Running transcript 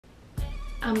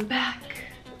I'm back,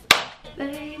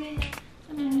 baby.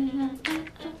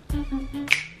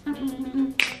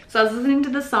 So I was listening to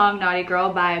the song Naughty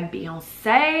Girl by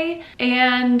Beyonce,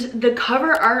 and the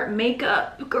cover art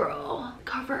makeup, girl,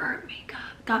 cover art makeup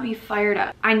got me fired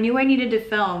up. I knew I needed to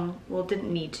film, well,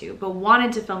 didn't need to, but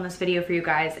wanted to film this video for you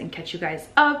guys and catch you guys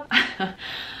up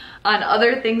on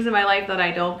other things in my life that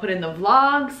I don't put in the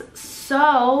vlogs.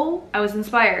 So I was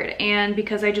inspired, and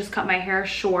because I just cut my hair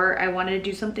short, I wanted to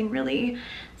do something really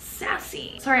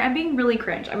sassy. Sorry, I'm being really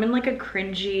cringe. I'm in like a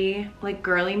cringy, like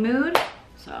girly mood.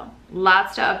 So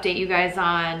lots to update you guys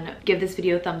on. Give this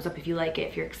video a thumbs up if you like it,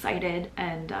 if you're excited.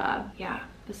 And yeah,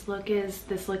 this look is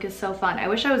so fun. I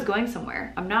wish I was going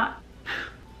somewhere. I'm not.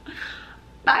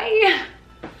 Bye.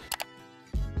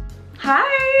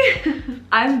 Hi.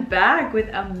 I'm back with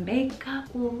a makeup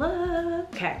look.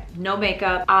 Okay, no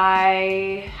makeup.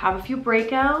 I have a few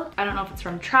breakouts. I don't know if it's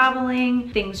from traveling,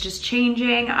 things just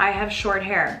changing. I have short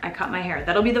hair. I cut my hair.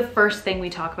 That'll be the first thing we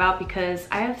talk about because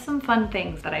I have some fun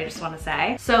things that I just want to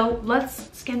say. So let's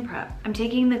skin prep. I'm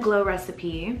taking the Glow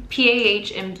Recipe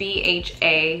PAH and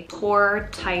BHA Pore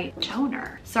Tight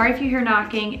Toner. Sorry if you hear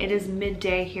knocking. It is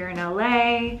midday here in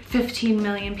LA. 15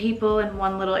 million people in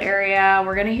one little area.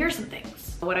 We're gonna hear some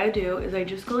things. What I do is I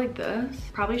just go like this.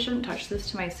 Probably shouldn't touch this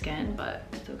to my skin, but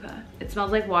it's okay. It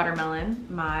smells like watermelon,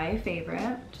 my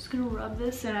favorite. Just gonna rub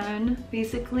this in.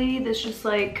 Basically, this just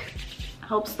like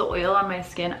helps the oil on my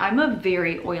skin. I'm a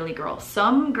very oily girl.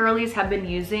 Some girlies have been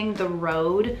using the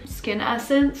Rhode Skin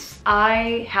Essence.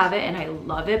 I have it and I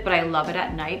love it, but I love it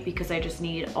at night because I just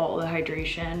need all the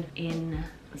hydration in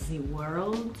the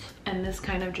world. And this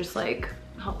kind of just like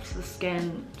helps the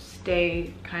skin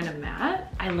stay kind of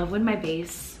matte. I love when my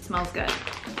base smells good.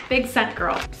 Big scent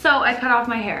girl. So I cut off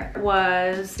my hair. It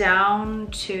was down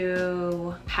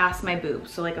to past my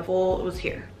boobs. So like a full, it was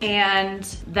here. And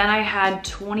then I had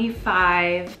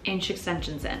 25-inch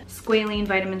extensions in. Squalene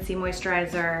Vitamin C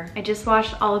Moisturizer. I just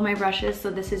washed all of my brushes,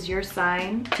 so this is your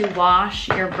sign to wash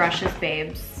your brushes,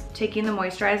 babes. Taking the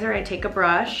moisturizer, I take a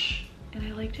brush and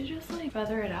I like to just like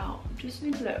feather it out. Just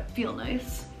makes it feel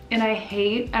nice. And I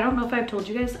hate, I don't know if I've told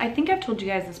you guys, I think I've told you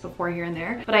guys this before here and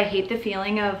there, but I hate the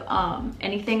feeling of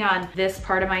anything on this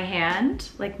part of my hand,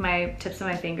 like my tips of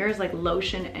my fingers, like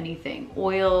lotion, anything,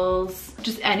 oils,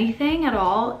 just anything at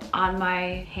all on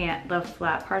my hand, the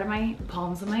flat part of my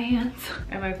palms of my hands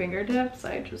and my fingertips.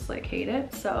 I just like hate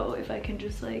it. So if I can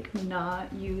just like not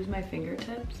use my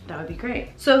fingertips, that would be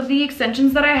great. So the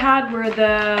extensions that I had were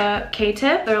the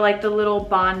K-tip. They're like the little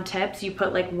bond tips. You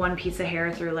put like one piece of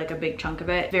hair through like a big chunk of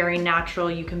it. Very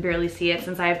natural, you can barely see it.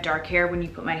 Since I have dark hair, when you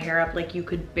put my hair up, like you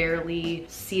could barely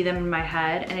see them in my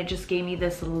head, and it just gave me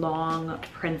this long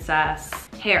princess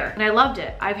hair, and I loved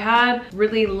it. I've had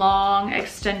really long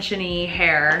extension-y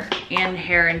hair and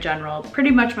hair in general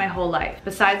pretty much my whole life.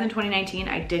 Besides in 2019,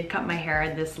 I did cut my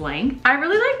hair this length. I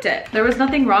really liked it. There was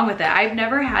nothing wrong with it. I've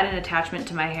never had an attachment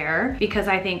to my hair because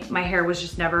I think my hair was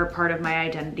just never a part of my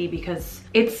identity because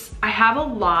I have a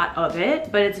lot of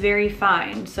it, but it's very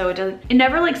fine. So it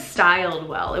never like styled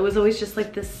well. It was always just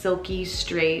like this silky,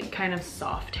 straight, kind of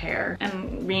soft hair,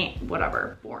 and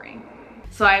whatever, boring.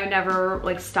 So I never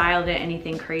like styled it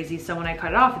anything crazy. So when I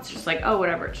cut it off, it's just like, oh,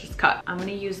 whatever, it's just cut. I'm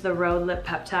gonna use the Rhode Lip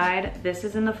Peptide. This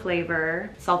is in the flavor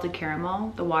Salted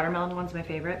Caramel. The watermelon one's my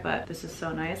favorite, but this is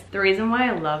so nice. The reason why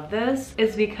I love this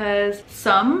is because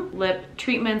some lip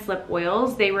treatments, lip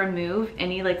oils, they remove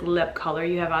any like lip color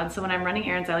you have on. So when I'm running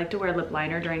errands, I like to wear lip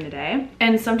liner during the day.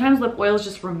 And sometimes lip oils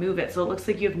just remove it. So it looks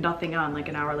like you have nothing on like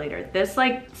an hour later. This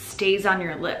like stays on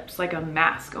your lips like a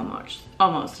mask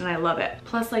almost, and I love it.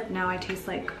 Plus like now I taste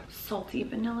like salty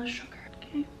vanilla sugar.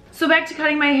 Okay. So back to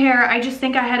cutting my hair. I just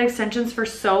think I had extensions for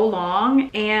so long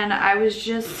and I was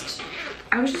just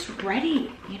ready,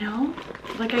 you know?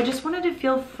 Like I just wanted to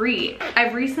feel free.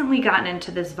 I've recently gotten into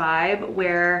this vibe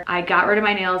where I got rid of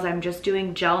my nails. I'm just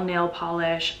doing gel nail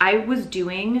polish. I was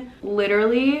doing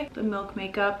literally the Milk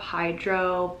Makeup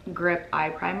Hydro Grip Eye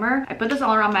Primer. I put this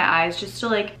all around my eyes just to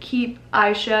like keep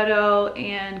eyeshadow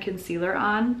and concealer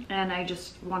on. And I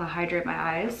just want to hydrate my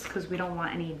eyes because we don't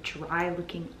want any dry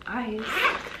looking eyes.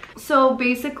 So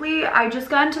basically I just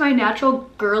got into my natural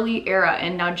girly era,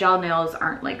 and now gel nails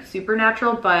aren't like super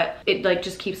natural, but it like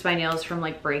just keeps my nails from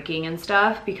like breaking and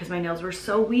stuff because my nails were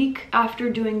so weak after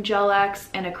doing Gel X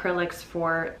and acrylics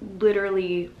for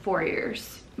literally 4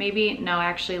 years. maybe, no,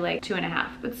 actually like 2.5,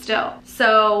 but still.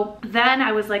 So then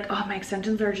I was like, oh, my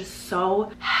extensions are just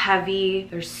so heavy.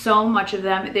 There's so much of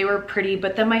them. They were pretty,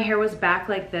 but then my hair was back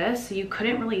like this, so you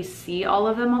couldn't really see all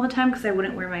of them all the time because I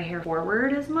wouldn't wear my hair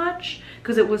forward as much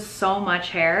because it was so much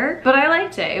hair. But I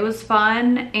liked it. It was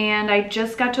fun, and I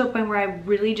just got to a point where I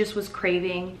really just was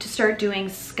craving to start doing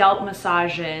scalp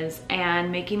massages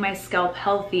and making my scalp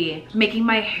healthy, making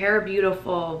my hair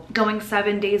beautiful, going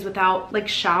 7 days without like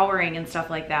showering and stuff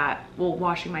like that. Well,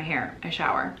 washing my hair, I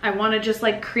shower. I want to just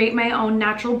like create my own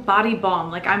natural body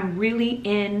balm. Like I'm really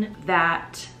in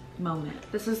that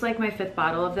moment. This is like my 5th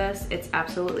bottle of this. It's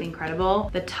absolutely incredible.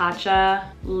 The Tatcha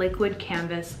Liquid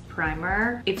Canvas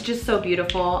Primer. It's just so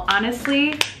beautiful.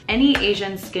 Honestly, any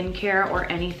Asian skincare or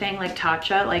anything like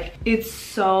Tatcha, like it's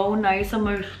so nice on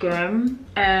my skin.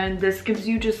 And this gives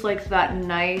you just like that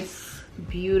nice,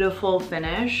 beautiful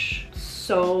finish.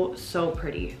 So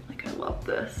pretty. Like I love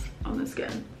this on the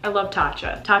skin. I love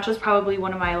Tatcha. Tatcha is probably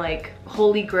one of my like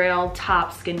holy grail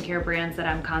top skincare brands that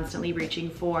I'm constantly reaching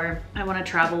for. I want to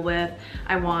travel with.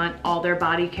 I want all their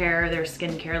body care, their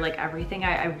skincare, like everything.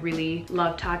 I really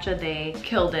love Tatcha. They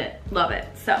killed it. Love it.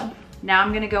 So now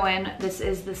I'm gonna go in. This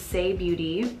is the Say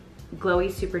Beauty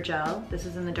Glowy Super Gel. This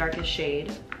is in the darkest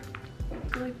shade.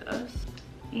 Like this.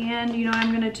 And you know what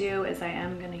I'm gonna do is I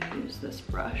am gonna use this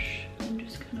brush and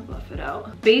just kind of buff it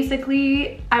out.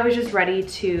 Basically, I was just ready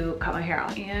to cut my hair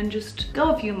off and just go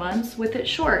a few months with it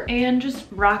short and just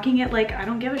rocking it like I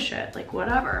don't give a shit, like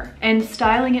whatever. And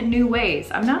styling it new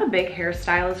ways. I'm not a big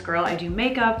hairstylist girl. I do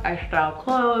makeup, I style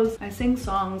clothes, I sing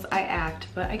songs, I act,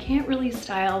 but I can't really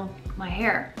style my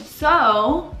hair.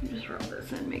 So just rub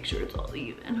this in, make sure it's all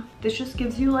even. This just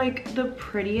gives you like the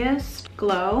prettiest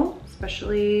glow,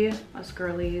 especially us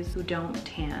girlies who don't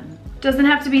tan. Doesn't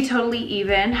have to be totally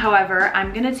even. However,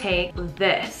 I'm gonna take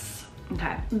this.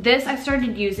 Okay, this I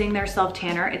started using their self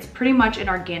tanner. It's pretty much an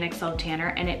organic self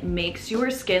tanner, and it makes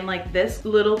your skin like this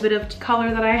little bit of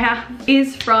color that I have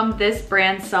is from this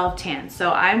brand Self Tan.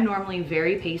 So I'm normally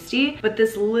very pasty, but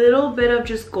this little bit of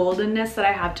just goldenness that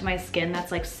I have to my skin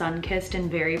that's like sun-kissed and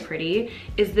very pretty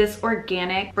is this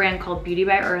organic brand called Beauty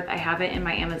by Earth. I have it in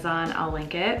my Amazon, I'll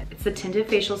link it. It's the tinted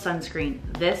facial sunscreen.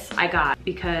 This I got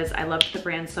because I loved the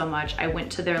brand so much. I went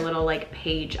to their little like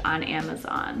page on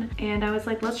Amazon and I was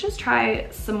like, let's just try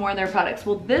some more of their products.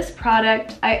 Well, this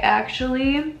product I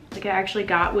actually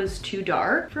got was too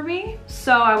dark for me.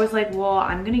 So I was like, well,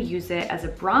 I'm gonna use it as a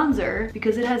bronzer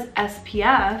because it has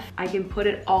SPF. I can put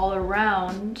it all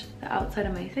around the outside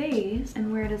of my face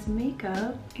and wear it as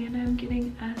makeup, and I'm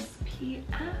getting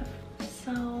SPF.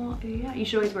 So yeah, you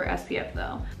should always wear SPF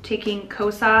though. Taking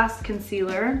Kosas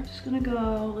concealer, just gonna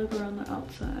go like around the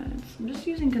outsides. I'm just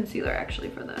using concealer actually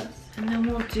for this. And then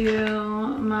we'll do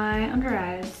my under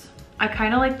eyes. I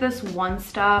kind of like this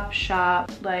one-stop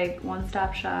shop, like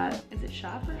one-stop shot. Is it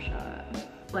shop or shot?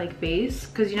 Like base,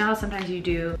 because you know how sometimes you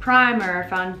do primer,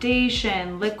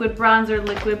 foundation, liquid bronzer,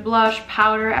 liquid blush,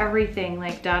 powder, everything,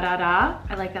 like da.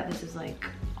 I like that this is like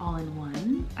all in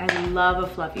one. I love a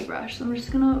fluffy brush, so I'm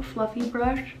just gonna fluffy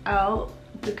brush out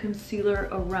the concealer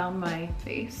around my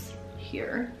face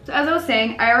here. So as I was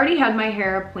saying, I already had my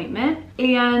hair appointment,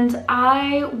 and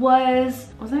was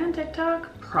I on TikTok?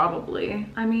 Probably.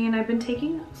 I mean, I've been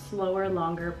taking slower,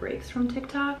 longer breaks from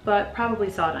TikTok, but probably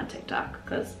saw it on TikTok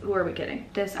because who are we kidding?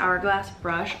 This Hourglass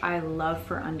brush I love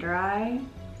for under eye,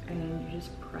 and you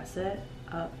just press it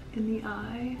up in the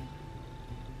eye.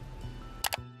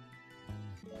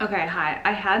 Okay, hi.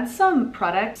 I had some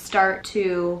products start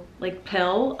to like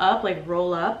pill up, like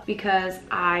roll up, because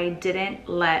I didn't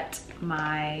let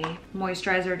my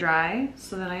moisturizer dry,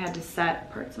 so then I had to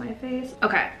set parts of my face.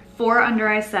 Okay. For under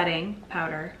eye setting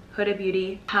powder, Huda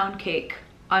Beauty Pound Cake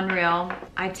Unreal.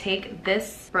 I take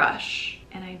this brush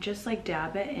and I just like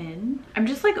dab it in. I'm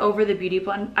just like over the beauty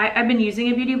blend. I've been using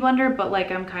a beauty blender, but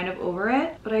like I'm kind of over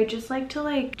it. But I just like to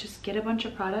like just get a bunch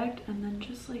of product and then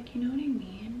just like, you know what I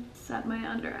mean? Set my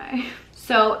under eye.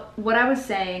 So what I was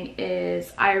saying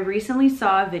is I recently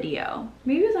saw a video,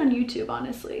 maybe it was on YouTube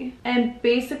honestly. And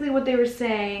basically what they were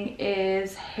saying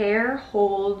is hair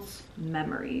holds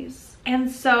memories.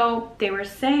 And so they were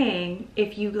saying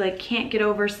if you like can't get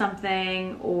over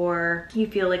something, or you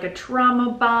feel like a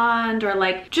trauma bond, or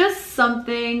like just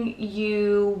something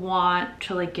you want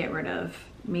to like get rid of,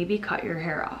 maybe cut your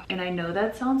hair off. And I know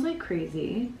that sounds like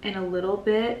crazy and a little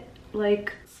bit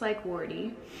like psych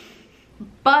wardy,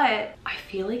 but I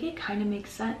feel like it kind of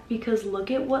makes sense because look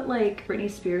at what like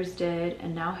Britney Spears did,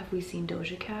 and now have we seen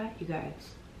Doja Cat? You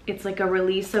guys, it's like a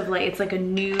release of like, it's like a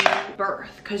new birth,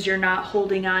 because you're not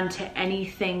holding on to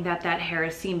anything that hair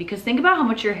has seen. Because think about how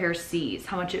much your hair sees,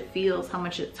 how much it feels, how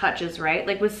much it touches, right?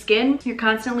 Like with skin, you're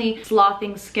constantly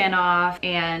sloughing skin off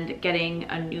and getting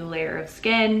a new layer of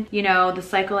skin. You know, the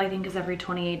cycle I think is every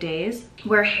 28 days.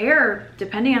 Where hair,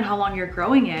 depending on how long you're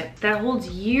growing it, that holds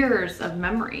years of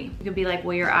memory. You could be like,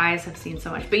 well, your eyes have seen so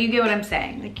much, but you get what I'm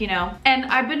saying, like, you know. And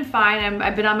I've been fine.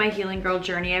 I've been on my healing girl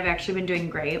journey. I've actually been doing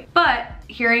great. But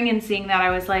hearing and seeing that,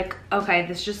 I was like, okay,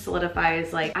 this just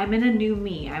solidifies, like, I'm in a new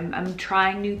me. I'm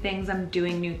trying new things. I'm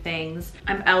doing new things.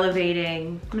 I'm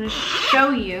elevating. I'm gonna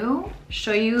show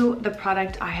you the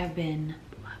product I have been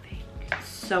loving.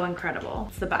 So incredible.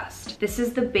 It's the best. This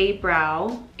is the Babe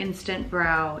Brow Instant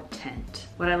Brow Tint.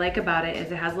 What I like about it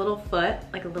is it has a little foot,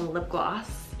 like a little lip gloss.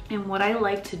 And what I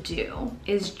like to do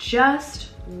is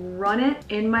just run it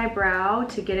in my brow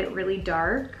to get it really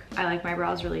dark. I like my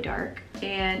brows really dark.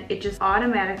 And it just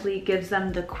automatically gives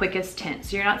them the quickest tint.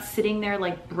 So you're not sitting there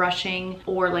like brushing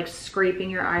or like scraping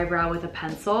your eyebrow with a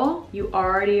pencil. You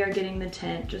already are getting the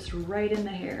tint just right in the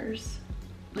hairs.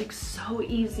 Like so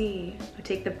easy. I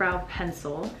take the brow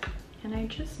pencil and I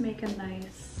just make a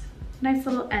nice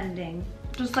little ending.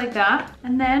 Just like that.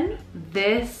 And then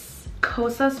this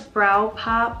Kosas Brow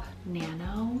Pop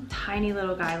Nano, tiny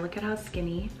little guy. Look at how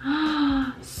skinny.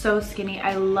 So skinny.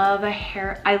 I love a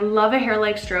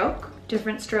hair-like stroke.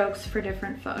 Different strokes for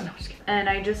different folks. No, I'm just kidding. And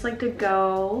I just like to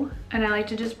go and I like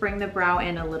to just bring the brow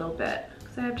in a little bit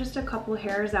because I have just a couple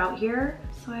hairs out here,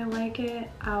 so I like it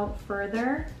out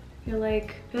further. I feel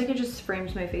like it just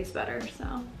frames my face better, so,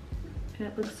 and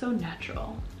it looks so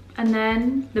natural. And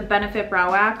then the Benefit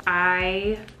Brow Wax.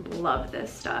 I love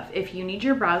this stuff. If you need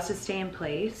your brows to stay in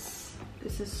place,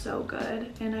 this is so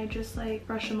good. And I just like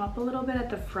brush them up a little bit at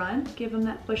the front, give them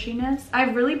that bushiness.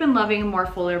 I've really been loving a more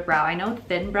fuller brow. I know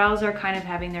thin brows are kind of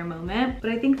having their moment,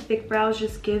 but I think thick brows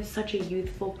just give such a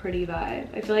youthful, pretty vibe.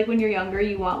 I feel like when you're younger,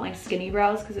 you want like skinny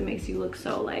brows because it makes you look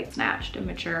so like snatched and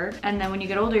mature. And then when you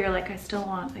get older, you're like, I still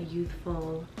want a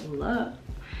youthful look.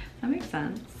 That makes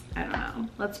sense. I don't know.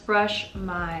 Let's brush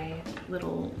my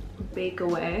little bake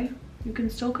away. You can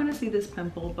still kind of see this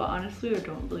pimple, but honestly, I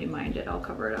don't really mind it. I'll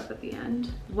cover it up at the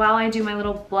end. While I do my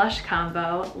little blush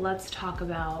combo, let's talk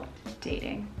about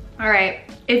dating. All right,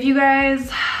 if you guys,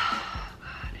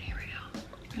 God, here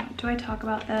we go. Do I talk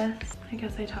about this? I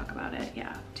guess I talk about it,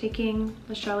 yeah. Taking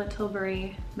the Charlotte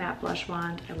Tilbury matte blush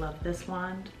wand. I love this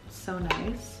wand, so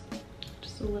nice.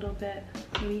 Just a little bit,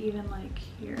 maybe even like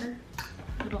here,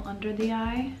 a little under the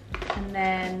eye. And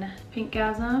then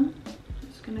Pinkgasm,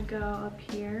 just gonna go up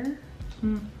here.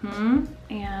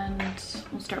 And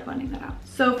we'll start blending that out.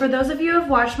 So for those of you who have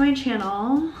watched my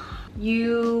channel,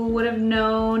 you would have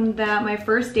known that my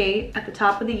first date at the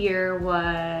top of the year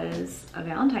was a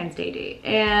Valentine's Day date.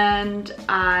 And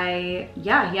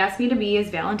he asked me to be his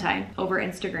Valentine over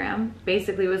Instagram.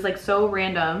 Basically, it was like so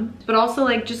random, but also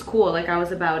like just cool, like I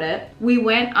was about it. We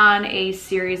went on a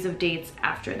series of dates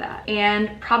after that.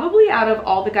 And probably out of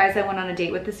all the guys I went on a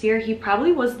date with this year, he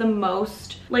probably was the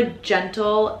most like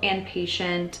gentle and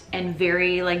patient and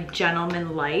very like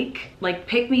gentleman-like. Like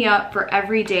pick me up for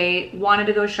every date, wanted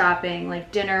to go shopping,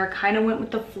 like dinner, kind of went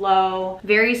with the flow.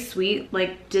 Very sweet,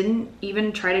 like didn't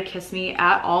even try to kiss me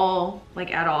at all,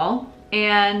 like at all.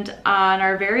 And on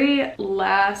our very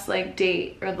last like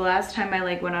date, or the last time I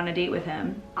like went on a date with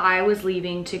him, I was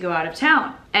leaving to go out of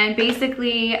town. And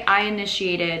basically I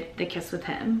initiated the kiss with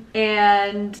him.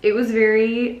 And it was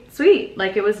very sweet,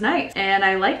 like it was nice. And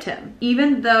I liked him.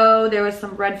 Even though there was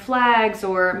some red flags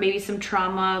or maybe some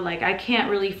trauma, like I can't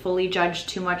really fully judge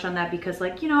too much on that because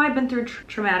like, you know, I've been through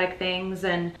traumatic things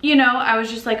and, you know, I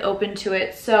was just like open to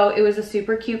it. So it was a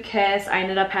super cute kiss. I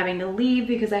ended up having to leave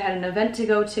because I had an event to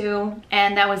go to.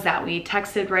 And that was that. We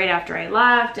texted right after I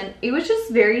left and it was just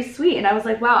very sweet. And I was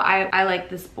like, wow, I like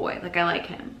this boy, like I like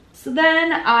him. So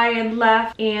then I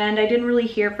left and I didn't really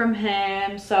hear from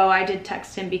him. So I did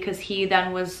text him because he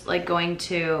then was like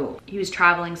he was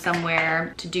traveling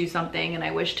somewhere to do something and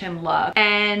I wished him luck.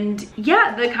 And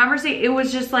yeah, the conversation, it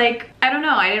was just like, I don't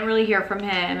know, I didn't really hear from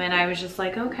him and I was just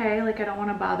like, okay, like I don't want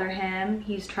to bother him.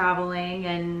 He's traveling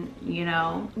and you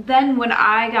know. Then when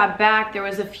I got back, there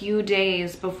was a few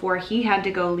days before he had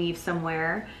to go leave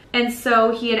somewhere. And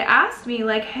so he had asked me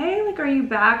like, hey, like, are you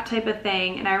back type of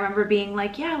thing? And I remember being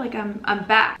like, yeah, like I'm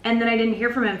back. And then I didn't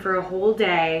hear from him for a whole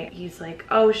day. He's like,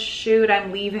 oh shoot,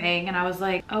 I'm leaving. And I was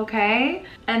like, okay.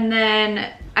 And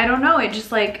then I don't know, it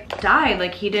just like died.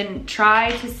 Like he didn't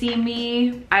try to see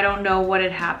me. I don't know what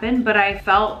had happened, but I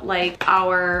felt like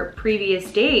our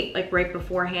previous date, like right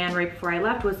beforehand, right before I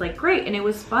left, was like great. And it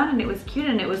was fun and it was cute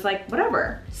and it was like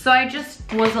whatever. So I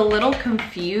just was a little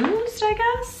confused, I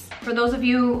guess. For those of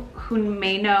you who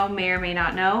may know, may or may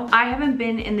not know, I haven't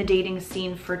been in the dating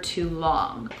scene for too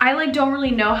long. I like don't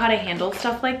really know how to handle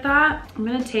stuff like that. I'm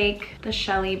gonna take the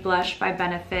Shelly blush by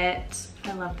Benefit.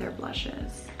 I love their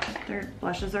blushes. Their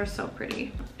blushes are so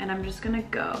pretty. And I'm just gonna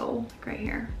go right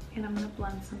here and I'm gonna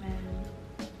blend some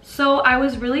in. So I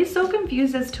was really so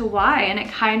confused as to why, and it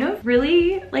kind of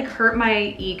really like hurt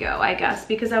my ego, I guess,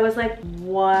 because I was like,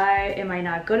 why am I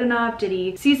not good enough? Did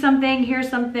he see something, hear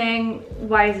something?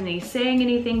 Why isn't he saying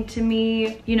anything to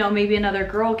me? You know, maybe another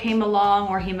girl came along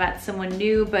or he met someone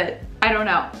new, but I don't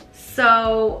know.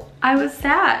 So I was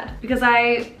sad because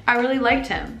I really liked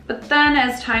him. But then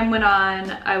as time went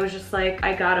on, I was just like,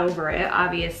 I got over it,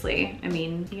 obviously. I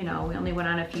mean, you know, we only went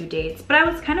on a few dates, but I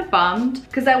was kind of bummed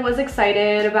because I was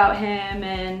excited about him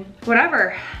and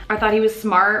whatever. I thought he was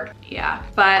smart, yeah.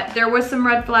 But there was some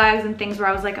red flags and things where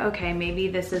I was like, okay, maybe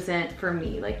this isn't for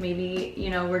me. Like maybe, you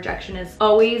know, rejection is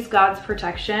always God's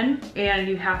protection. And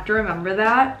you have to remember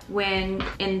that when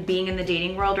being in the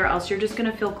dating world, or else you're just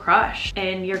gonna feel crushed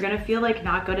and you're gonna feel like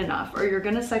not good enough, or you're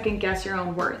gonna second guess your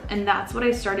own worth. And that's what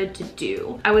I started to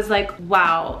do. I was like,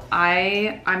 wow,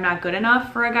 I'm not good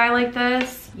enough for a guy like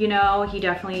this. You know, he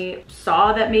definitely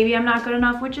saw that maybe I'm not good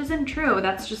enough, which isn't true.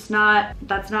 That's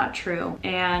not true.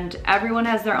 And everyone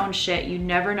has their own shit. You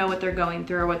never know what they're going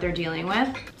through or what they're dealing with.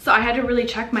 So I had to really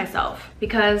check myself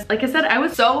because, like I said, I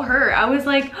was so hurt. I was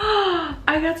like, oh,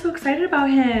 I got so excited about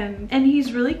him and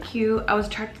he's really cute. I was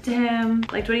attracted to him,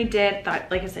 liked what he did, thought,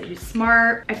 like I said, he's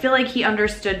smart. I feel like he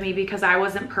understood me because I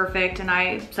wasn't perfect and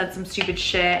I said some stupid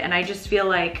shit, and I just feel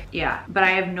like, yeah, but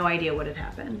I have no idea what had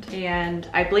happened. And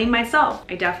I blame myself.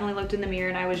 I definitely looked in the mirror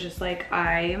and I was just like,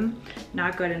 I'm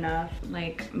not good enough.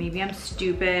 Like maybe I'm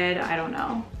stupid, I don't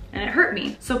know. And it hurt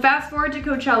me. So fast forward to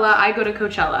Coachella, I go to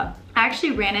Coachella. I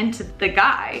actually ran into the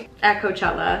guy at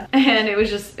Coachella and it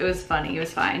was funny, it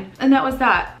was fine. And that was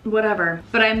that, whatever.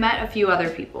 But I met a few other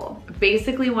people.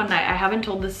 Basically one night, I haven't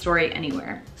told this story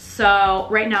anywhere. So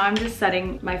right now I'm just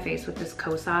setting my face with this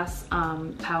Kosas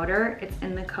powder. It's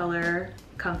in the color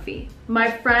Comfy. My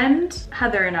friend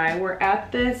Heather and I were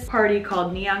at this party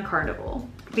called Neon Carnival.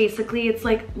 Basically, it's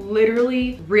like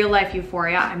literally real life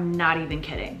euphoria. I'm not even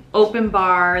kidding. Open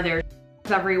bar, there's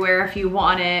everywhere if you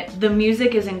want it. The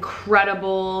music is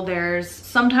incredible.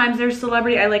 Sometimes there's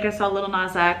celebrity. I saw Lil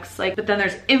Nas X, but then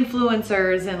there's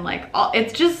influencers and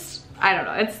it's just, I don't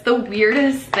know. It's the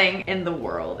weirdest thing in the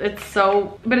world.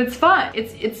 But it's fun.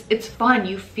 It's fun.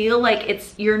 You feel like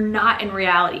you're not in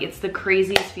reality. It's the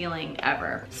craziest feeling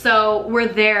ever. So we're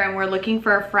there and we're looking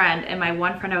for a friend. And my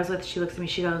one friend I was with, she looks at me,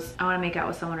 she goes, I want to make out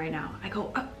with someone right now. I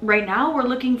go, right now? We're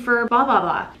looking for blah, blah,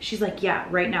 blah. She's like, yeah,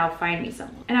 right now, find me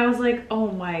someone. And I was like,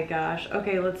 oh my gosh.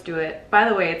 Okay, let's do it. By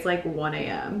the way, it's like 1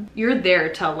 a.m. You're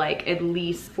there till at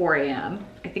least 4 a.m.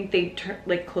 I think they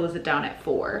close it down at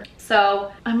 4.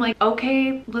 So I'm like,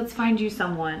 okay, let's find you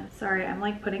someone. Sorry,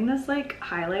 I'm putting this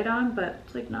highlight on, but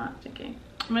it's not sticking.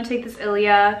 I'm gonna take this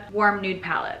Ilia Warm Nude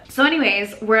Palette. So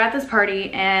anyways, we're at this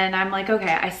party and I'm like,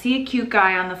 okay, I see a cute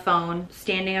guy on the phone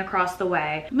standing across the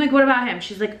way. I'm like, what about him?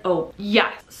 She's like, oh,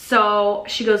 yes. So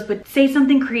she goes, but say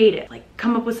something creative,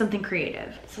 come up with something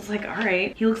creative. So I was like, all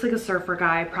right. He looks like a surfer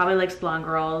guy, probably likes blonde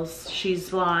girls. She's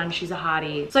blonde, she's a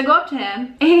hottie. So I go up to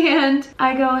him and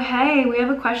I go, hey, we have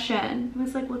a question. I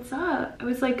was like, what's up? I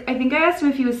was like, I think I asked him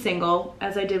if he was single,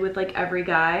 as I did with every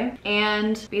guy.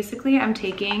 And basically I'm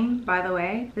taking, by the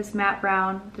way, this matte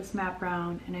brown,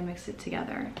 and I mix it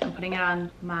together. I'm putting it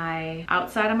on my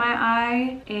outside of my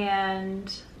eye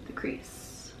and the crease.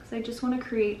 I just want to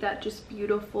create that just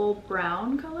beautiful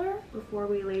brown color before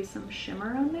we lay some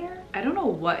shimmer on there. I don't know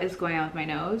what is going on with my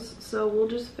nose, so we'll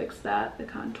just fix that, the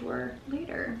contour,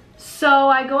 later. So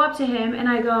I go up to him and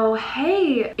I go,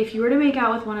 hey, if you were to make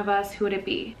out with one of us, who would it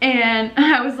be? And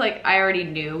I was like, I already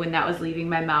knew when that was leaving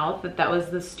my mouth that was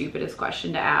the stupidest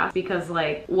question to ask, because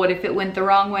what if it went the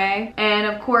wrong way? And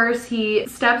of course he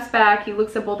steps back, he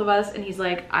looks at both of us and he's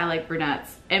like, I like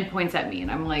brunettes, and points at me.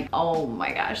 And I'm like, oh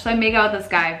my gosh. So I make out with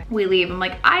this guy, we leave. I'm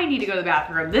like, I need to go to the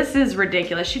bathroom. This is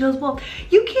ridiculous. She goes, well,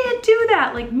 you can't do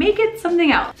that. Make it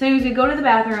something else. So anyways, we go to the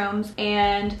bathrooms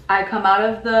and I come out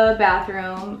of the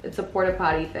bathroom. It's a porta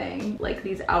potty thing, like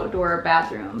these outdoor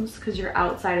bathrooms, because you're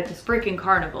outside at this freaking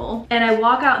carnival. And I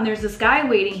walk out and there's this guy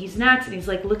waiting. He's next and he's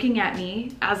like looking at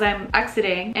me as I'm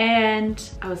exiting. And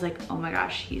I was like, oh my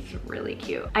gosh, he's really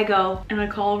cute. I go and I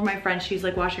call over my friend. She's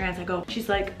like washing her hands. I go, she's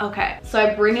like, okay. So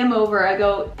I bring him over. I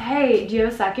go, hey, do you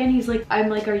have a second? He's like, I'm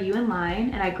like, are you in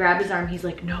line? And I grab his arm. He's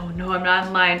like, no, I'm not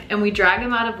in line. And we drag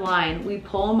him out of line. We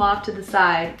pull him off to the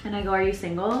side and I go, are you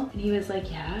single? And he was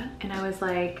like, yeah. And I was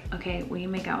like, okay, will you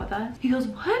make out with us? He goes,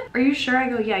 what? Are you sure? I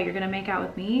go, yeah, you're gonna make out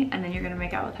with me and then you're gonna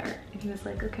make out with her. And he was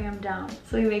like, okay, I'm down.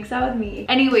 So he makes out with me.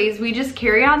 Anyways, we just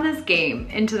carry on this game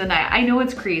into the night. I know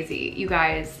it's crazy, you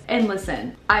guys. And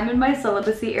listen, I'm in my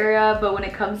celibacy area, but when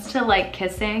it comes to like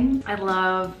kissing, I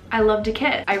love to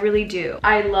kiss. I really do.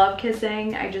 I love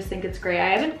kissing. I just think it's great. I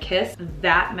haven't kissed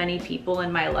that many people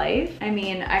in my life. I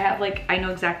mean, I know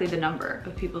exactly the number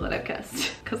of people that I've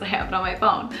kissed because I have it on my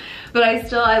phone. But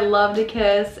I love to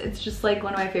kiss. It's just like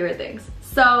one of my favorite things.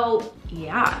 So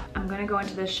yeah, I'm gonna go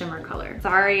into this shimmer color.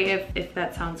 Sorry if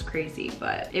that sounds crazy,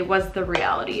 but it was the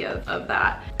reality of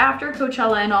that. After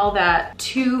Coachella and all that,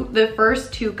 the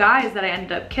first two guys that I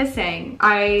ended up kissing,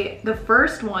 the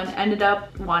first one ended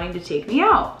up wanting to take me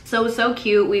out. So it was so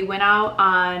cute. We went out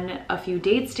on a few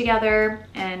dates together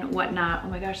and whatnot. Oh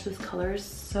my gosh, this color is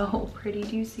so pretty.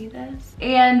 Do you see this?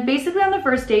 And basically on the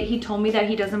first date, he told me that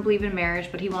he doesn't believe in marriage,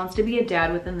 but he wants to be a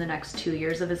dad within the next 2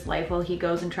 years of his life while he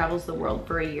goes and travels the world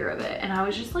for a year of it. And I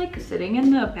was just like sitting in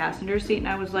the passenger seat and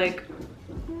I was like,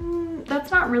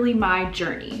 that's not really my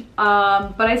journey.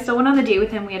 But I still went on the date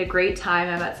with him. We had a great time.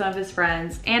 I met some of his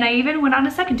friends and I even went on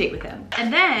a second date with him.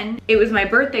 And then it was my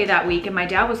birthday that week and my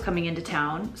dad was coming into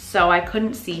town, so I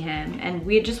couldn't see him. And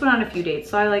we had just went on a few dates.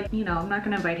 So I'm not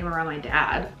gonna invite him around my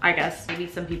dad. I guess maybe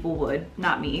some people would,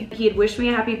 not me. He had wished me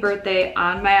a happy birthday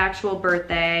on my actual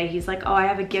birthday. He's like, oh, I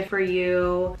have a gift for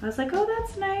you. I was like, oh,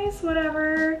 that's nice,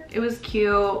 whatever. It was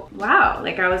cute. Wow,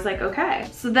 like I was like, okay.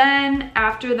 So then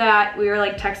after that, we were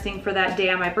like texting for that day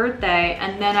on my birthday,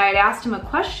 and then I had asked him a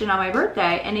question on my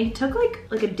birthday and he took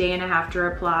like a day and a half to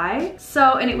reply.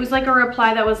 So, and it was like a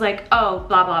reply that was like, oh,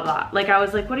 blah, blah, blah. Like I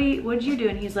was like, what did you do?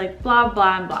 And he's like, blah,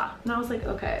 blah, and blah. And I was like,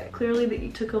 okay, clearly that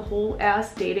you took a whole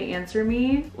ass day to answer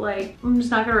me. Like, I'm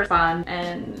just not gonna respond.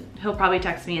 And he'll probably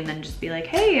text me and then just be like,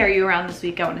 hey, are you around this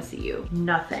week? I wanna see you.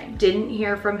 Nothing. Didn't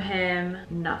hear from him,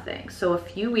 nothing. So a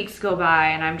few weeks go by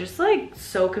and I'm just like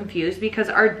so confused because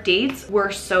our dates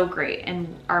were so great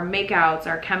and our makeouts,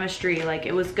 our chemistry, like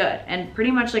it was good. And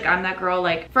pretty much like I'm that girl,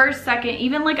 like first, second,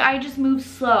 even like I just move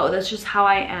slow. That's just how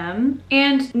I am.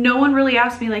 And no one really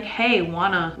asked me like, hey,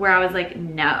 wanna, where I was like,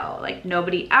 no, like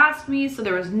nobody asked me. So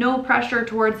there was no pressure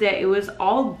towards it. It was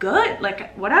all good,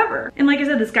 like whatever. And like I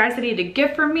said, this guy said he had a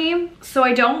gift for me. So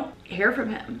I don't hear from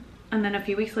him. And then a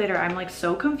few weeks later, I'm like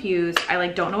so confused. I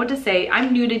like don't know what to say.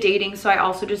 I'm new to dating, so I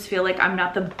also just feel like I'm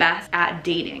not the best at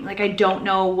dating. Like I don't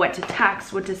know what to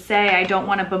text, what to say. I don't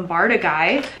want to bombard a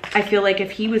guy. I feel like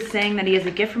if he was saying that he has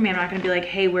a gift for me, I'm not gonna be like,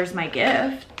 hey, where's my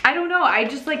gift? I don't know. I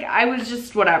was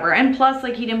just whatever. And plus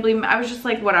like he didn't believe me. I was just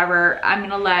like, whatever, I'm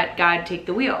gonna let God take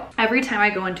the wheel. Every time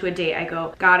I go into a date, I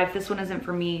go, God, if this one isn't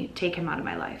for me, take him out of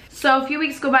my life. So a few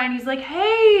weeks go by and he's like,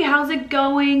 hey, how's it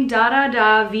going? Da da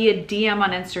da, via DM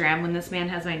on Instagram when this man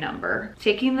has my number.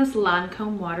 Taking this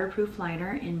Lancome waterproof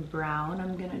liner in brown,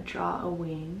 I'm gonna draw a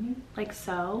wing like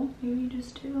so. Maybe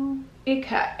just two.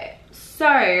 Okay,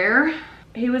 so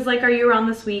he was like, are you around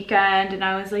this weekend? And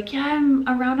I was like, yeah, I'm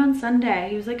around on Sunday.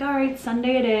 He was like, all right,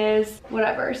 Sunday it is,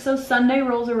 whatever. So Sunday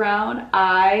rolls around.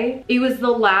 It was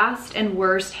the last and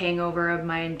worst hangover of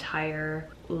my entire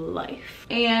life.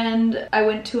 And I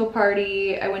went to a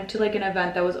party. I went to like an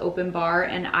event that was open bar,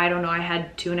 and I don't know, I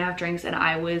had 2.5 drinks and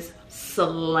I was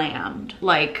slammed,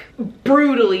 like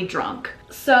brutally drunk.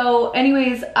 So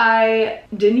anyways, I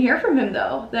didn't hear from him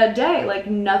though that day, like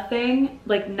nothing,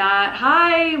 like not,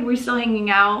 hi, we're still hanging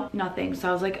out, nothing. So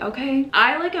I was like, okay.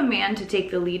 I like a man to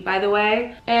take the lead, by the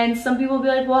way. And some people will be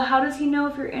like, well, how does he know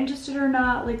if you're interested or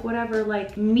not? Like whatever,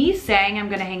 like me saying I'm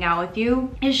gonna hang out with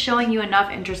you is showing you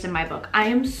enough interest in my book. I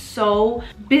am so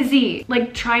busy,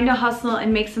 like trying to hustle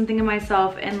and make something of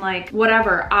myself and like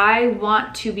whatever. I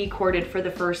want to be courted for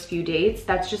the first few dates.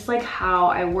 That's just like how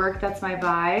I work. That's my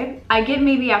vibe. I get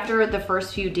maybe after the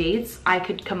first few dates, I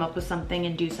could come up with something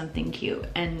and do something cute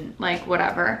and like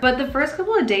whatever. But the first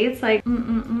couple of dates, like,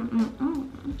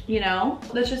 you know,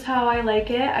 that's just how I like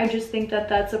it. I just think that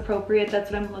that's appropriate.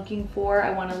 That's what I'm looking for.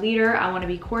 I want a leader. I want to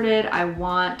be courted. I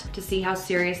want to see how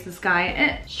serious this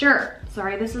guy is. Sure.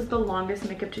 Sorry, this is the longest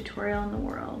makeup tutorial in the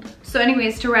world. So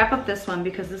anyways, to wrap up this one,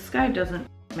 because this guy doesn't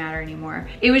matter anymore.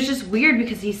 It was just weird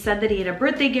because he said that he had a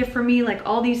birthday gift for me, like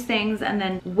all these things, and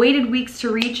then waited weeks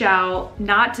to reach out,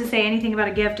 not to say anything about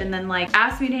a gift, and then like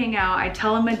asked me to hang out. I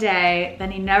tell him a day,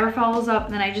 then he never follows up,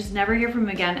 and then I just never hear from him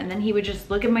again. And then he would just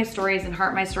look at my stories and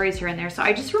heart my stories here and there. So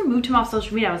I just removed him off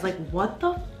social media. I was like, what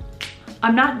the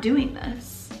I'm not doing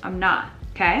this. I'm not,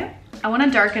 okay? I want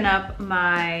to darken up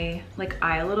my like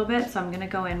eye a little bit, so I'm gonna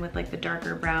go in with like the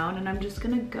darker brown, and I'm just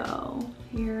gonna go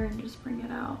here and just bring it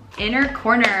out. Inner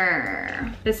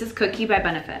corner. This is Cookie by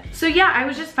Benefit. So yeah, I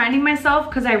was just finding myself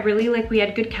because I really like, we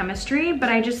had good chemistry, but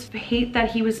I just hate that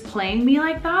he was playing me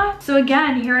like that. So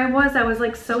again, here I was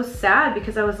like so sad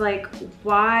because I was like,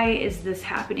 why is this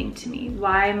happening to me?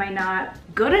 Why am I not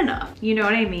good enough? You know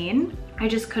what I mean? I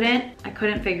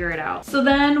couldn't figure it out. So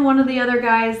then one of the other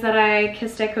guys that I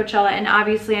kissed at Coachella, and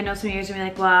obviously I know some of you guys are gonna be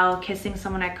like, well, kissing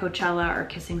someone at Coachella or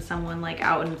kissing someone like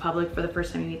out in public for the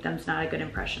first time you meet them is not a good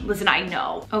impression. Listen, I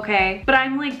know, okay? But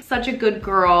I'm like such a good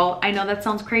girl. I know that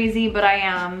sounds crazy, but I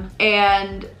am.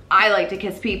 And I like to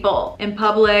kiss people in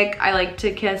public. I like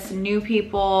to kiss new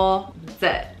people. That's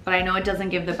it. But I know it doesn't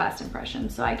give the best impression,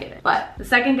 so I get it. But the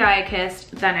second guy I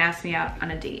kissed then asked me out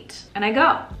on a date, and I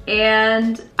go.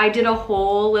 And I did a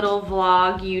whole little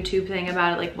vlog YouTube thing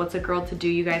about it, like what's a girl to do.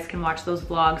 You guys can watch those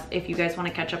vlogs if you guys want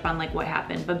to catch up on like what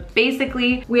happened. But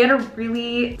basically, we had a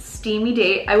really steamy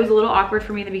date. I was a little awkward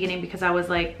for me in the beginning because I was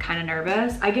like kind of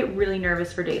nervous. I get really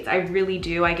nervous for dates. I really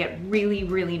do. I get really,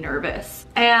 really nervous.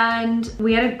 And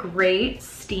we had a great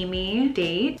steamy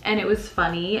date, and it was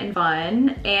funny and fun.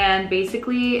 And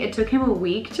basically it took him a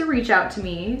week to reach out to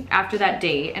me after that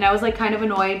date, and I was like kind of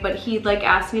annoyed, but he like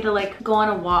asked me to like go on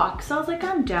a walk. So I was like,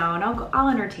 I'm down, I'll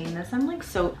entertain this. I'm like,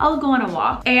 so I'll go on a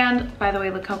walk. And by the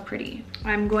way, look how pretty.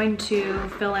 I'm going to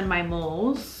fill in my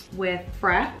moles with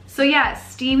Freck. So yeah,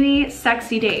 steamy,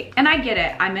 sexy date. And I get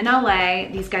it, I'm in LA,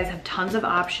 these guys have tons of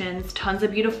options, tons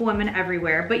of beautiful women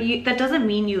everywhere, but that doesn't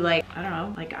mean you like, I don't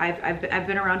know, like I've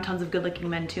been around tons of good looking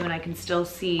men too, and I can still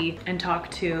see and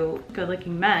talk to good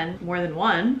looking men, more than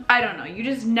one. I don't know, you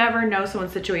just never know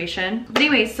someone's situation. But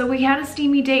anyway, so we had a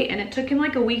steamy date, and it took him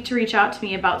like a week to reach out to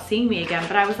me about seeing me again,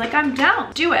 but I was like, I'm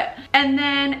down, do it. And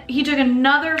then he took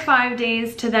another 5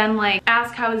 days to then like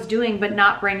ask how I was doing, but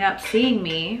not bring up seeing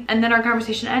me. And then our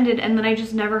conversation ended, and then I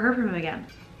just never heard from him again.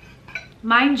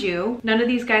 Mind you, none of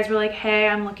these guys were like, hey,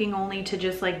 I'm looking only to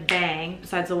just like bang.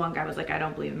 Besides the one guy was like, I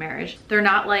don't believe in marriage. They're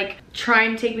not like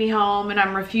trying to take me home and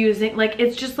I'm refusing. Like,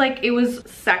 it's just like, it was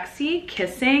sexy,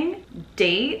 kissing,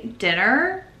 date,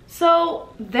 dinner.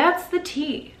 So that's the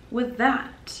tea with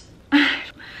that.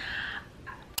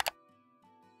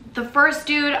 The first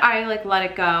dude, I like let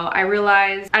it go. I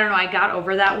realized, I don't know, I got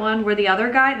over that one. Where the other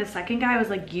guy, the second guy, was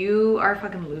like, you are a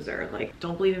fucking loser. Like,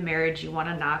 don't believe in marriage. You want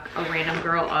to knock a random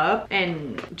girl up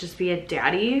and just be a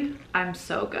daddy. I'm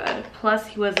so good. Plus,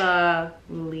 he was a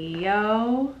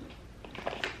Leo.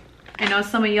 I know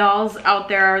some of y'all's out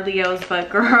there are Leos, but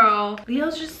girl,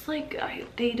 Leo's just like,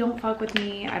 they don't fuck with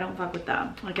me. I don't fuck with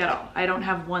them, like at all. I don't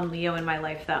have one Leo in my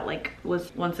life that like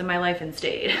was once in my life and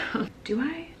stayed. Do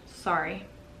I? Sorry.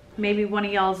 Maybe one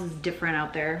of y'all's is different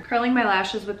out there. Curling my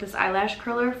lashes with this eyelash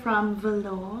curler from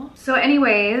Velour. So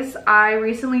anyways, I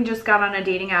recently just got on a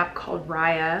dating app called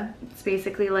Raya. It's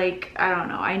basically like, I don't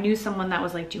know. I knew someone that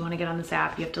was like, do you want to get on this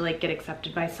app? You have to like get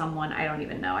accepted by someone. I don't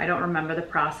even know. I don't remember the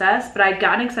process, but I'd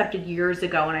gotten accepted years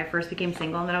ago when I first became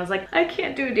single. And then I was like, I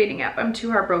can't do a dating app. I'm too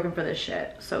heartbroken for this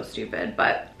shit. So stupid.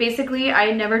 But basically,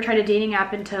 I never tried a dating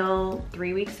app until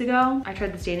 3 weeks ago. I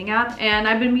tried this dating app and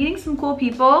I've been meeting some cool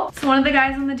people. So one of the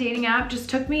guys on the dating app just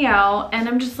took me out, and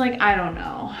I'm just like, I don't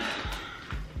know.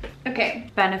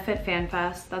 Okay, Benefit Fan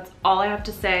Fest. That's all I have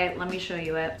to say. Let me show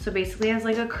you it. So basically it has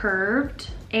like a curved,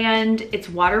 and it's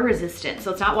water resistant. So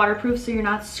it's not waterproof, so you're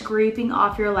not scraping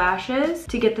off your lashes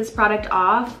to get this product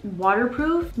off.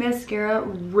 Waterproof mascara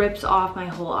rips off my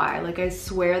whole eye. Like, I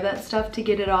swear that stuff to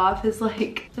get it off is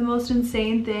like the most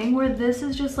insane thing, where this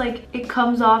is just like, it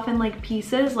comes off in like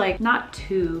pieces, like not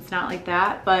tubes, not like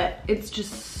that, but it's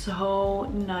just so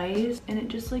nice, and it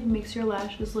just like makes your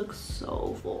lashes look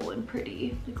so full and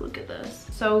pretty. Like, look at this.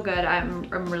 So good.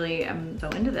 I'm so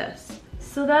into this.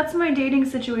 So that's my dating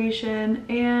situation,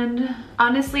 and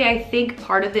honestly, I think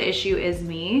part of the issue is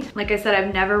me. Like I said,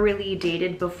 I've never really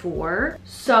dated before,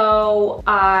 so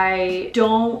I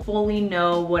don't fully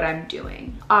know what I'm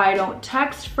doing. I don't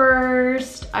text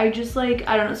first. I just like,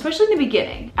 I don't know, especially in the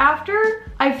beginning. After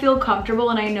I feel comfortable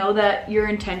and I know that your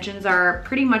intentions are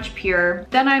pretty much pure,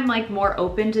 then I'm like more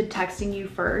open to texting you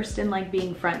first and like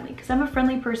being friendly, because I'm a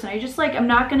friendly person. I just like, I'm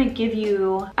not gonna give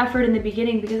you effort in the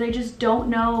beginning because I just don't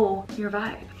know your vibe.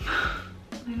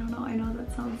 I don't know, I know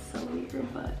that sounds so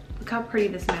weird, but Look how pretty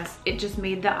this mess. It just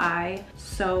made the eye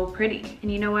so pretty.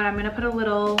 And you know what? I'm gonna put a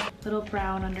little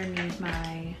brown underneath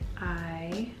my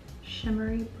eye.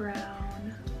 Shimmery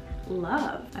brown.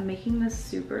 Love. I'm making this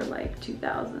super like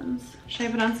 2000s. Should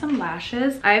I put on some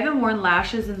lashes? I haven't worn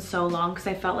lashes in so long because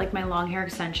I felt like my long hair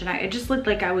extension, it just looked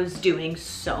like I was doing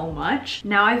so much.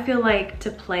 Now I feel like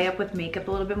to play up with makeup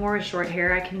a little bit more with short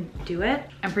hair, I can do it.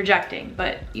 I'm projecting,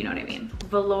 but you know what I mean.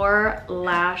 Velour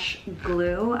lash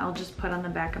glue. I'll just put on the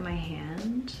back of my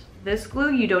hand. This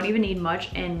glue, you don't even need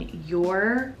much and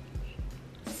your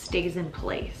stays in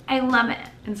place. I love it.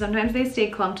 And sometimes they stay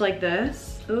clumped like this.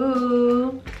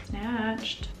 Ooh,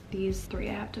 snatched. These 3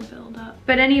 I have to build up.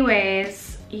 But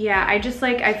anyways, yeah, I just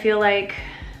like, I feel like,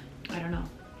 I don't know.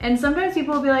 And sometimes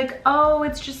people will be like, oh,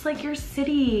 it's just like your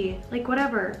city, like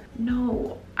whatever.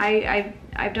 No,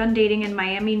 I've done dating in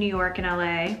Miami, New York, and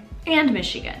LA. And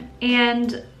Michigan,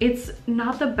 and it's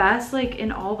not the best like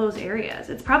in all those areas.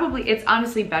 It's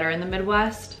honestly better in the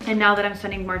Midwest, and now that I'm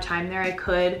spending more time there, I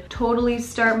could totally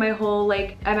start my whole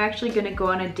like, I'm actually gonna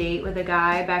go on a date with a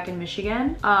guy back in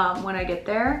Michigan when I get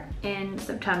there in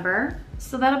September,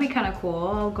 so that'll be kind of cool.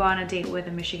 I'll go on a date with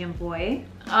a Michigan boy.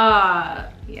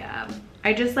 Yeah,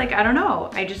 I just like, I don't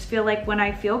know. I just feel like when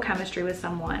I feel chemistry with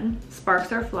someone,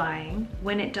 sparks are flying.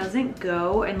 When it doesn't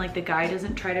go and like the guy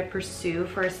doesn't try to pursue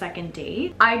for a second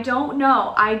date, I don't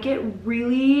know. I get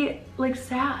really like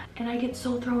sad and I get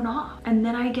so thrown off. And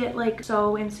then I get like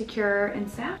so insecure and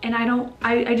sad. And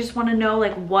I just want to know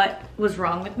like what was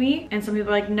wrong with me. And some people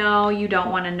are like, no, you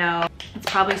don't want to know. It's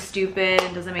probably stupid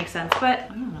and doesn't make sense, but I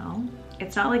don't know.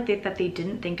 It's not like that they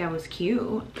didn't think I was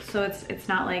cute. So it's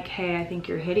not like, hey, I think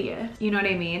you're hideous. You know what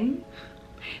I mean?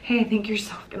 Hey, I think you're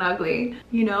so fucking ugly.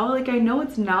 You know, like I know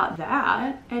it's not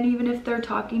that. And even if they're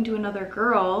talking to another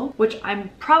girl, which I'm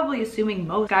probably assuming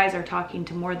most guys are talking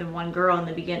to more than one girl in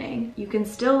the beginning, you can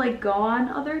still like go on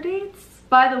other dates.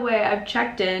 By the way, I've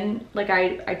checked in, like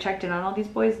I checked in on all these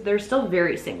boys. They're still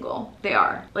very single. They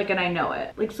are, like, and I know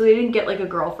it. Like, so they didn't get like a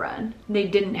girlfriend. They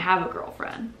didn't have a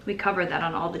girlfriend. We covered that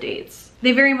on all the dates.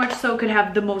 They very much so could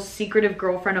have the most secretive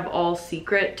girlfriend of all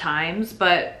secret times,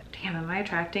 but damn, am I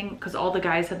attracting, because all the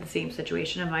guys had the same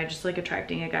situation, am I just like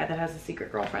attracting a guy that has a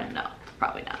secret girlfriend? No,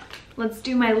 probably not. Let's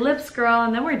do my lips, girl,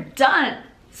 and then we're done.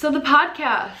 So the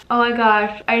podcast, oh my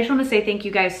gosh, I just want to say thank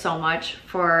you guys so much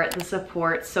for the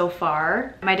support so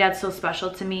far. My dad's so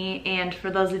special to me, and for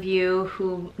those of you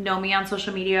who know me on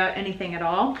social media, anything at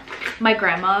all, my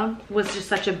grandma was just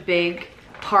such a big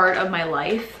part of my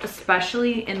life,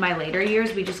 especially in my later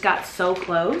years. We just got so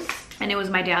close. And it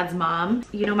was my dad's mom.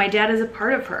 You know, my dad is a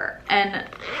part of her and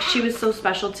she was so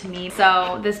special to me.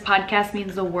 So this podcast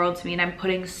means the world to me, and I'm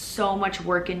putting so much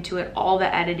work into it, all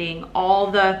the editing,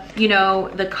 all the, you know,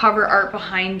 the cover art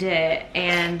behind it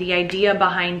and the idea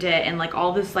behind it and like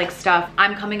all this like stuff.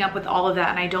 I'm coming up with all of that,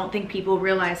 and I don't think people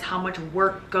realize how much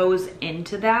work goes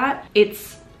into that.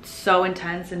 It's so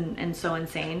intense and so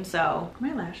insane. So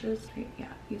my lashes,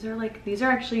 yeah, these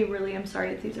are actually really, I'm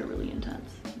sorry, these are really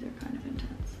intense. These are kind of intense.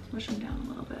 Push them down a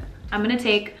little bit. I'm gonna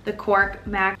take the Cork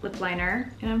MAC lip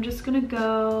liner and I'm just gonna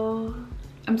go.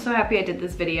 I'm so happy I did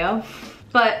this video,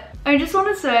 but I just want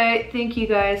to say thank you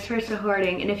guys for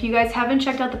supporting, and if you guys haven't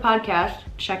checked out the podcast,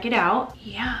 check it out.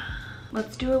 Yeah,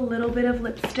 let's do a little bit of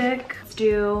lipstick. This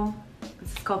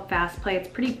is called Fast Play. It's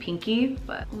pretty pinky,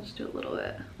 but let's do a little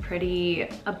bit. Pretty,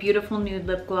 a beautiful nude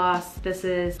lip gloss. This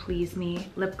is Please Me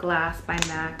Lip Glass by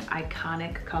MAC,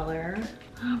 iconic color.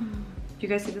 Do you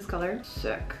guys see this color?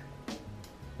 Sick.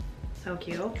 So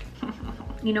cute.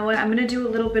 You know what? I'm gonna do a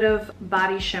little bit of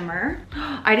body shimmer.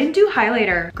 I didn't do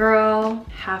highlighter. Girl,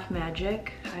 half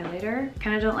magic highlighter.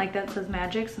 Kind of don't like that it says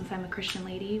magic since I'm a Christian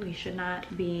lady. We should not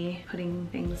be putting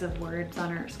things of words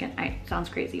on our skin. Sounds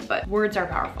crazy, but words are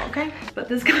powerful, okay? But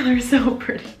this color is so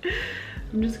pretty.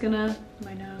 I'm just gonna,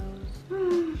 my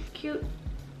nose. Cute.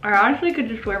 I honestly could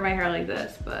just wear my hair like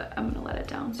this, but I'm gonna let it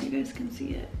down so you guys can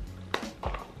see it.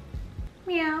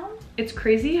 Meow. It's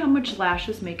crazy how much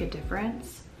lashes make a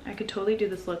difference. I could totally do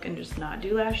this look and just not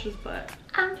do lashes, but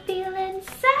I'm feeling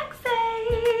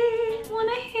sexy.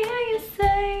 Wanna hear you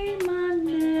say my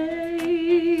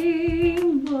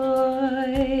name,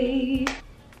 boy.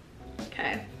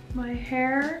 Okay, my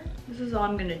hair, this is all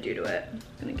I'm gonna do to it. I'm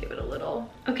gonna give it a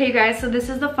little. Okay, you guys, so this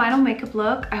is the final makeup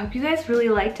look. I hope you guys really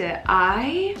liked it.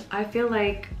 I feel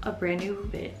like a brand new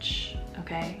bitch,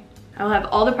 okay? I'll have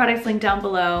all the products linked down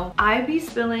below. I be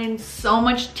spilling so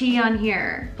much tea on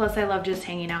here. Plus I love just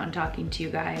hanging out and talking to you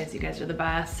guys. You guys are the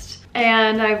best.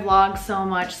 And I vlog so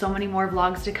much, so many more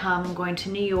vlogs to come. I'm going to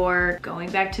New York,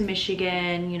 going back to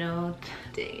Michigan, you know,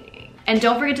 dating. And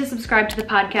don't forget to subscribe to the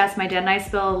podcast. My dad and I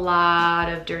spill a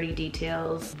lot of dirty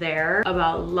details there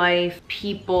about life,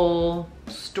 people,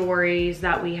 stories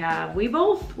that we have. We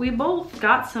both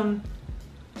got some.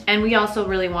 And we also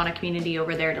really want a community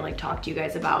over there to like talk to you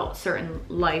guys about certain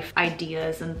life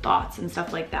ideas and thoughts and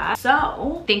stuff like that.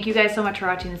 So thank you guys so much for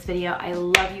watching this video. I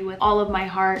love you with all of my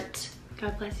heart.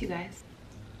 God bless you guys.